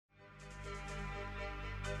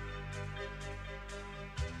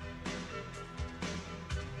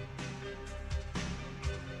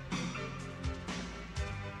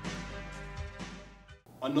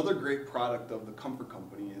Another great product of the Comfort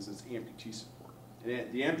Company is its Amputee Support.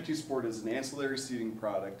 And the Amputee Support is an ancillary seating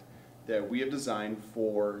product that we have designed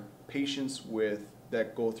for patients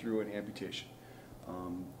that go through an amputation.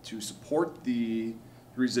 To support the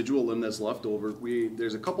residual limb that's left over,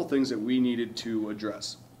 there's a couple things that we needed to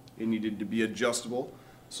address. It needed to be adjustable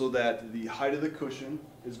so that the height of the cushion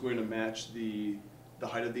is going to match the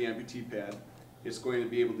height of the amputee pad. It's going to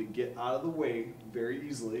be able to get out of the way very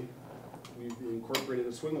easily. We've incorporated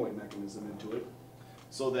a swing away mechanism into it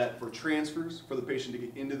so that for transfers, for the patient to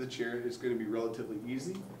get into the chair, it's going to be relatively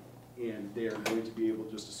easy and they are going to be able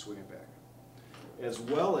just to swing it back. As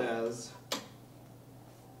well as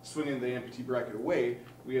swinging the amputee bracket away,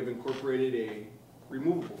 we have incorporated a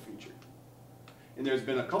removable feature. And there's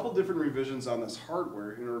been a couple different revisions on this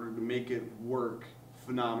hardware in order to make it work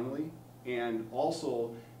phenomenally and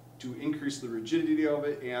also to increase the rigidity of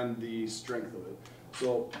it and the strength of it.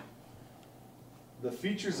 So the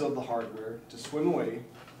features of the hardware to swing away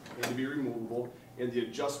and to be removable and the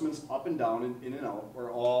adjustments up and down and in and out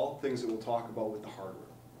are all things that we'll talk about with the hardware.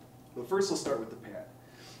 But first let's start with the pad.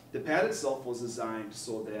 The pad itself was designed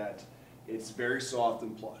so that it's very soft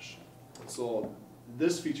and plush. So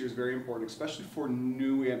this feature is very important, especially for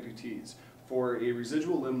new amputees. For a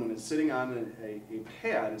residual limb, when it's sitting on a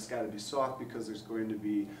pad, it's got to be soft because there's going to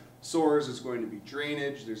be sores, there's going to be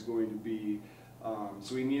drainage, there's going to be,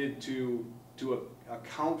 so we needed to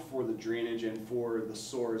account for the drainage and for the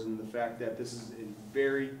sores and the fact that this is a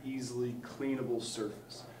very easily cleanable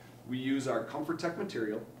surface. We use our ComfortTech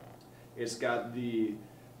material. It's got the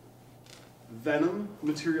venom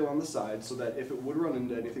material on the side so that if it would run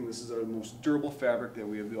into anything, this is our most durable fabric that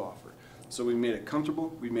we have to offer. So we made it comfortable,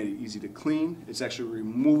 we made it easy to clean, it's actually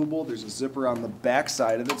removable, there's a zipper on the back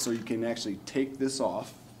side of it so you can actually take this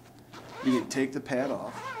off. You can take the pad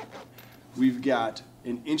off. We've got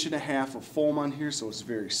 1.5 inches of foam on here so it's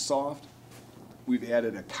very soft. We've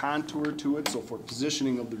added a contour to it so for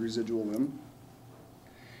positioning of the residual limb,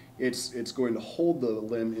 it's going to hold the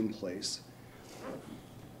limb in place.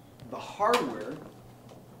 The hardware,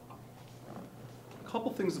 a couple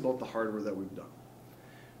things about the hardware that we've done.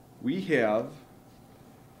 We have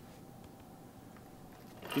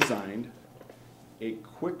designed a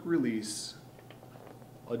quick release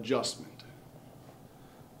adjustment.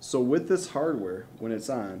 So with this hardware, when it's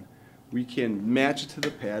on, we can match it to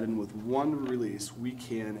the pad and with one release we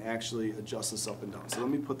can actually adjust this up and down. So let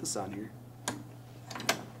me put this on here,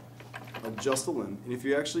 adjust the limb, and if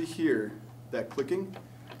you actually hear that clicking,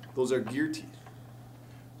 those are gear teeth.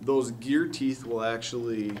 Those gear teeth will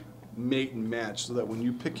actually mate and match so that when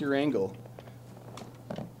you pick your angle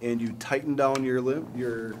and you tighten down your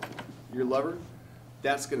lever,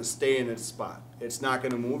 that's going to stay in its spot. It's not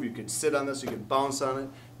going to move. You can sit on this, you can bounce on it,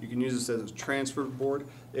 you can use this as a transfer board.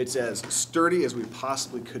 It's as sturdy as we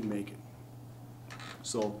possibly could make it.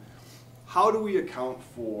 So how do we account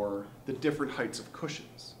for the different heights of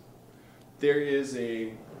cushions? There is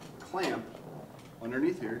a clamp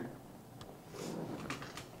underneath here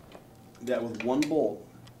that with one bolt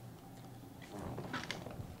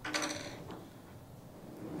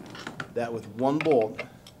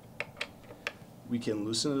we can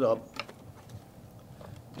loosen it up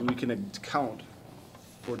and we can account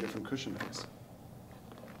for different cushion heights.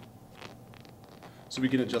 So we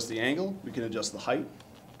can adjust the angle, we can adjust the height.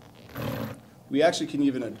 We actually can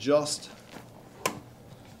even adjust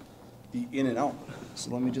the in and out.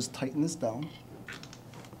 So let me just tighten this down.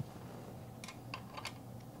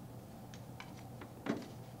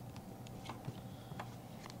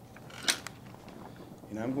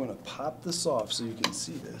 And I'm going to pop this off so you can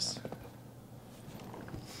see this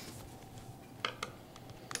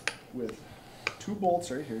with 2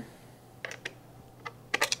 bolts right here.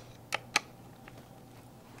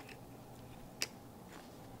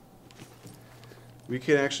 We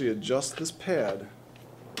can actually adjust this pad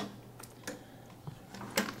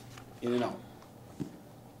in and out.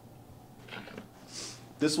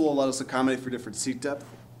 This will allow us to accommodate for different seat depth.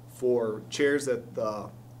 For chairs that the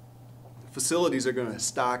facilities are going to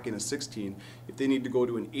stock in a 16, if they need to go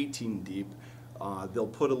to an 18 deep, they'll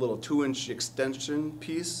put a little 2-inch extension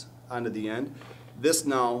piece onto the end. This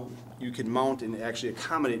now you can mount and actually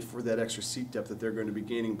accommodate for that extra seat depth that they're going to be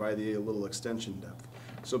gaining by the little extension depth.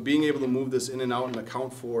 So being able to move this in and out and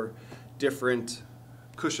account for different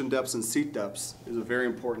cushion depths and seat depths is very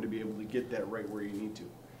important to be able to get that right where you need to.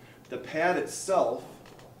 The pad itself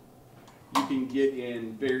you can get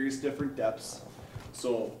in various different depths.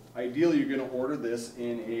 So ideally you're going to order this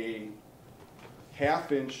in a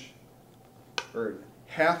 1/2 inch or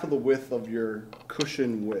half of the width of your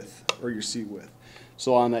cushion width or your seat width.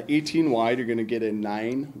 So on the 18 wide you're going to get a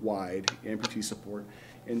 9 wide amputee support.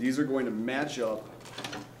 And these are going to match up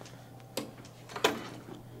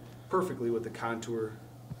perfectly with the contour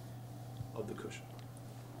of the cushion.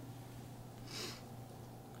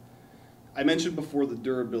 I mentioned before the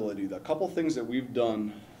durability. A couple things that we've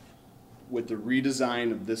done with the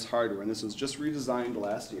redesign of this hardware, and this was just redesigned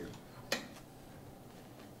last year.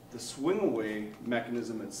 The swing away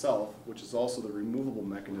mechanism itself, which is also the removable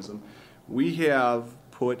mechanism, we have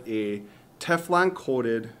put a Teflon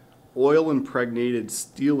coated, oil impregnated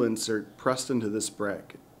steel insert pressed into this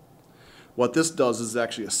bracket. What this does is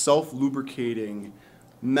actually a self-lubricating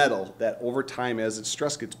metal that over time, as its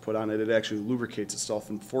stress gets put on it, it actually lubricates itself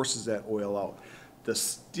and forces that oil out. The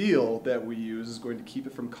steel that we use is going to keep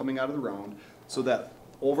it from coming out of the round, so that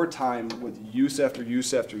over time, with use after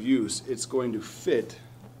use after use, it's going to fit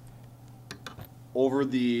over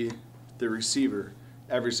the receiver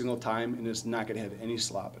every single time, and it's not going to have any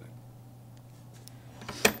slop in it.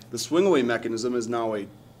 The swing away mechanism is now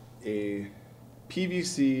a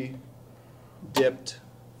PVC dipped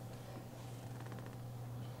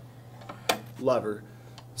lever,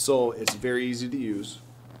 so it's very easy to use,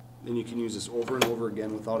 and you can use this over and over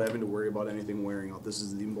again without having to worry about anything wearing out. This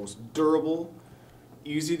is the most durable,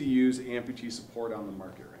 easy to use amputee support on the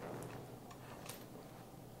market right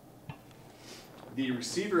now. The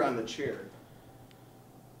receiver on the chair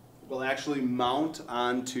will actually mount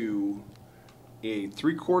onto a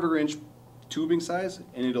 3/4 inch tubing size,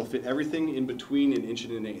 and it'll fit everything in between 1 inch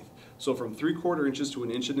and 1/8. So from 3/4 inches to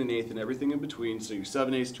 1 inch and 1/8 and everything in between, so your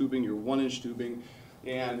 7/8 tubing, your 1 inch tubing,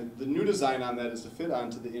 and the new design on that is to fit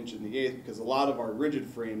onto the 1 inch and 1/8, because a lot of our rigid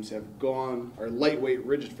frames have gone, our lightweight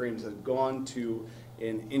rigid frames have gone to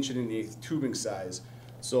 1 inch and 1/8 tubing size.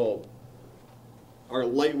 So our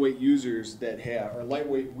lightweight users that have, our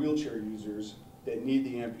lightweight wheelchair users that need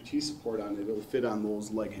the amputee support on it, it'll fit on those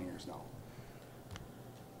leg hangers now.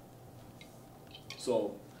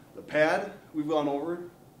 So the pad we've gone over,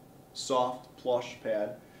 soft, plush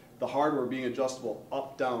pad. The hardware being adjustable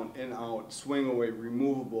up, down, in, out, swing away,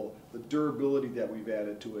 removable, the durability that we've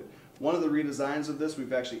added to it. One of the redesigns of this,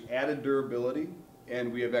 we've actually added durability,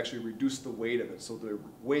 and we have actually reduced the weight of it. So the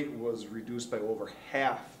weight was reduced by over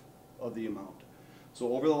half of the amount.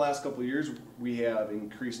 So over the last couple of years, we have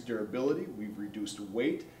increased durability, we've reduced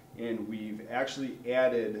weight, and we've actually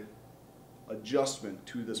added adjustment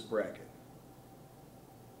to this bracket.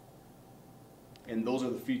 And those are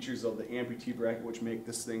the features of the amputee bracket, which make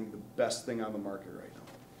this thing the best thing on the market right now.